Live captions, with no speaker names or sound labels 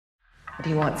What do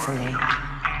you want from me?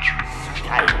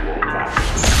 Skywalker.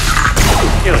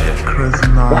 Kill him.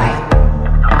 Why?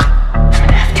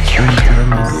 I have to kill you.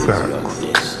 Sex.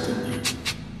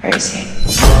 Where is he?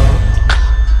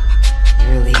 You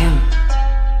really him?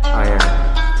 I am.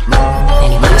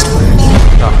 Any last words?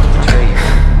 Not to betray you.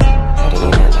 How do you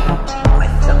know that? I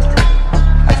felt it.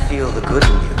 I feel the good in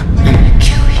you. I'm gonna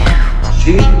kill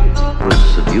you. See?